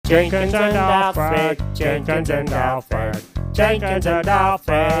Jenkins and Alfred, Jenkins and Alfred, Jenkins and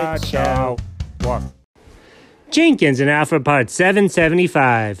Alfred Show. What? Jenkins and Alfred Part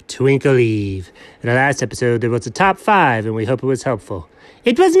 775, Twinkle Eve. In the last episode, there was a top 5, and we hope it was helpful.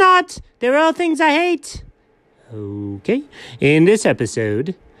 It was not! They're all things I hate. Okay. In this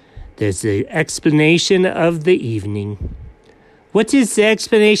episode, there's the explanation of the evening. What is the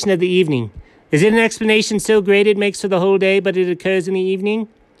explanation of the evening? Is it an explanation so great it makes for the whole day, but it occurs in the evening?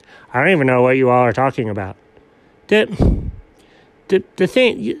 I don't even know what you all are talking about. They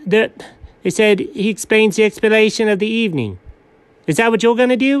said he explains the explanation of the evening. Is that what you're going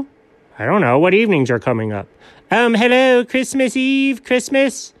to do? I don't know. What evenings are coming up? Hello, Christmas Eve,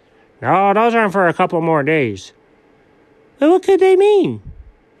 Christmas? No, those aren't for a couple more days. Well, what could they mean?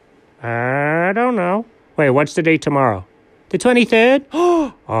 I don't know. Wait, what's the date tomorrow? The 23rd?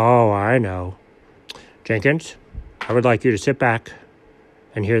 Oh, I know. Jenkins, I would like you to sit back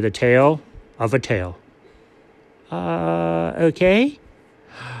and hear the tale of a tale. Okay.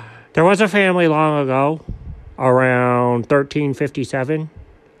 There was a family long ago, around 1357.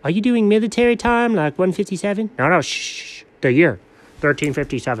 Are you doing military time, like 157? No, shh. The year,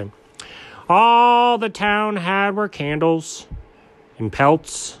 1357. All the town had were candles and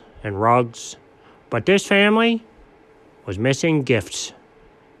pelts and rugs. But this family was missing gifts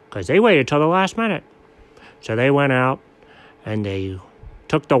because they waited till the last minute. So they went out and they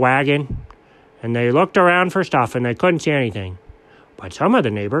took the wagon and they looked around for stuff and they couldn't see anything. But some of the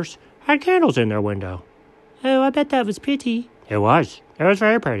neighbors had candles in their window. Oh, I bet that was pretty. It was. It was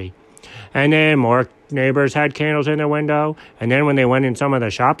very pretty. And then more neighbors had candles in their window. And then when they went in some of the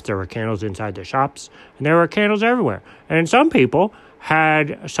shops, there were candles inside the shops. And there were candles everywhere. And some people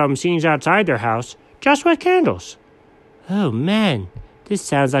had some scenes outside their house just with candles. Oh, man. This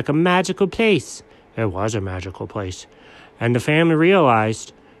sounds like a magical place. It was a magical place. And the family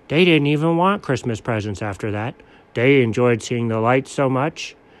realized they didn't even want Christmas presents after that. They enjoyed seeing the lights so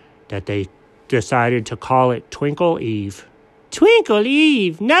much that they decided to call it Twinkle Eve. Twinkle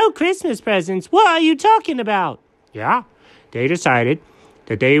Eve? No Christmas presents? What are you talking about? Yeah, they decided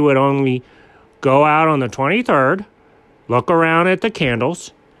that they would only go out on the 23rd, look around at the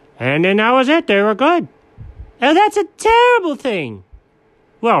candles, and then that was it. They were good. Oh, that's a terrible thing.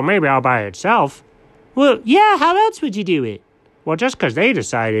 Well, maybe all by itself. Well, yeah, how else would you do it? Well, just because they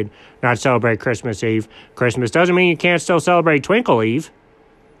decided not to celebrate Christmas Eve, Christmas doesn't mean you can't still celebrate Twinkle Eve.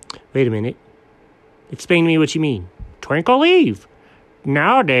 Wait a minute. Explain to me what you mean. Twinkle Eve.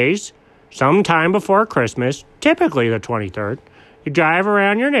 Nowadays, sometime before Christmas, typically the 23rd, you drive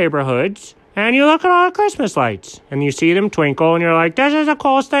around your neighborhoods and you look at all the Christmas lights and you see them twinkle and you're like, this is the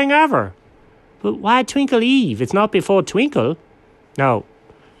coolest thing ever. But why Twinkle Eve? It's not before twinkle. No.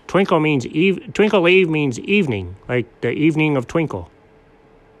 Twinkle Eve means evening, like the evening of twinkle.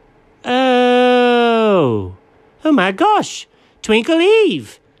 Oh my gosh, Twinkle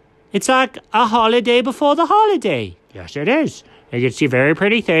Eve. It's like a holiday before the holiday. Yes, it is. You get to see very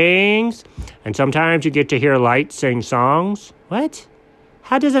pretty things, and sometimes you get to hear lights sing songs. What?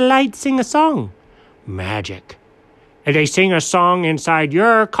 How does a light sing a song? Magic. And they sing a song inside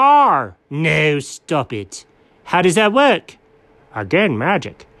your car. No, stop it. How does that work? Again,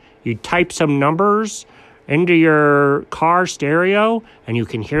 magic. You type some numbers into your car stereo, and you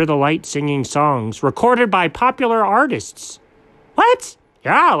can hear the light singing songs recorded by popular artists. What?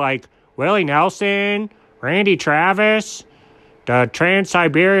 Yeah, like Willie Nelson, Randy Travis, the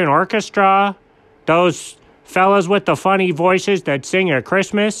Trans-Siberian Orchestra, those fellas with the funny voices that sing at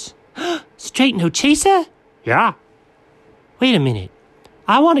Christmas. Straight No Chaser? Yeah. Wait a minute.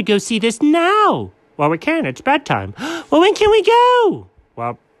 I want to go see this now. Well, we can. It's bedtime. Well, when can we go?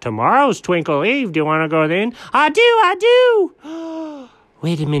 Well, tomorrow's Twinkle Eve. Do you want to go then? I do.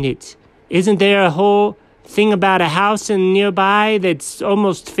 Wait a minute. Isn't there a whole thing about a house in nearby that's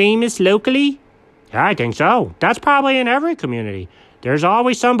almost famous locally? Yeah, I think so. That's probably in every community. There's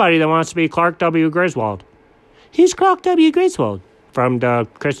always somebody that wants to be Clark W. Griswold. Who's Clark W. Griswold? From the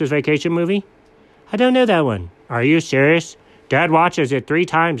Christmas Vacation movie? I don't know that one. Are you serious? Dad watches it 3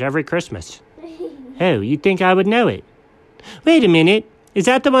 times every Christmas. Oh, you'd think I would know it. Wait a minute. Is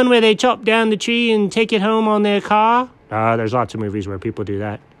that the one where they chop down the tree and take it home on their car? There's lots of movies where people do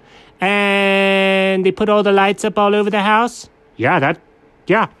that. And they put all the lights up all over the house? Yeah,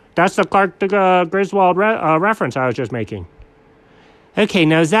 that's the Clark Griswold reference I was just making. Okay,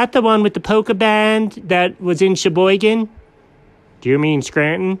 now is that the one with the polka band that was in Sheboygan? Do you mean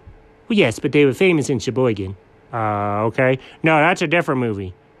Scranton? Well, yes, but they were famous in Sheboygan. Okay. No, that's a different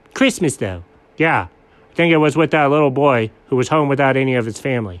movie. Christmas, though. Yeah. I think it was with that little boy who was home without any of his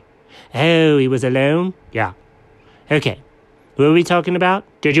family. Oh, he was alone? Yeah. Okay. Who are we talking about?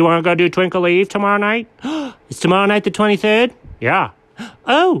 Did you want to go do Twinkle Eve tomorrow night? Is tomorrow night the 23rd? Yeah.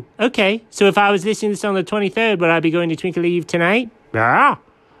 Oh, okay. So if I was listening to this on the 23rd, would I be going to Twinkle Eve tonight? Yeah.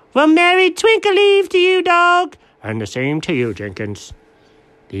 Well, Merry Twinkle Eve to you, dog. And the same to you, Jenkins.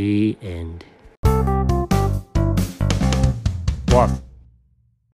 The end. Woof.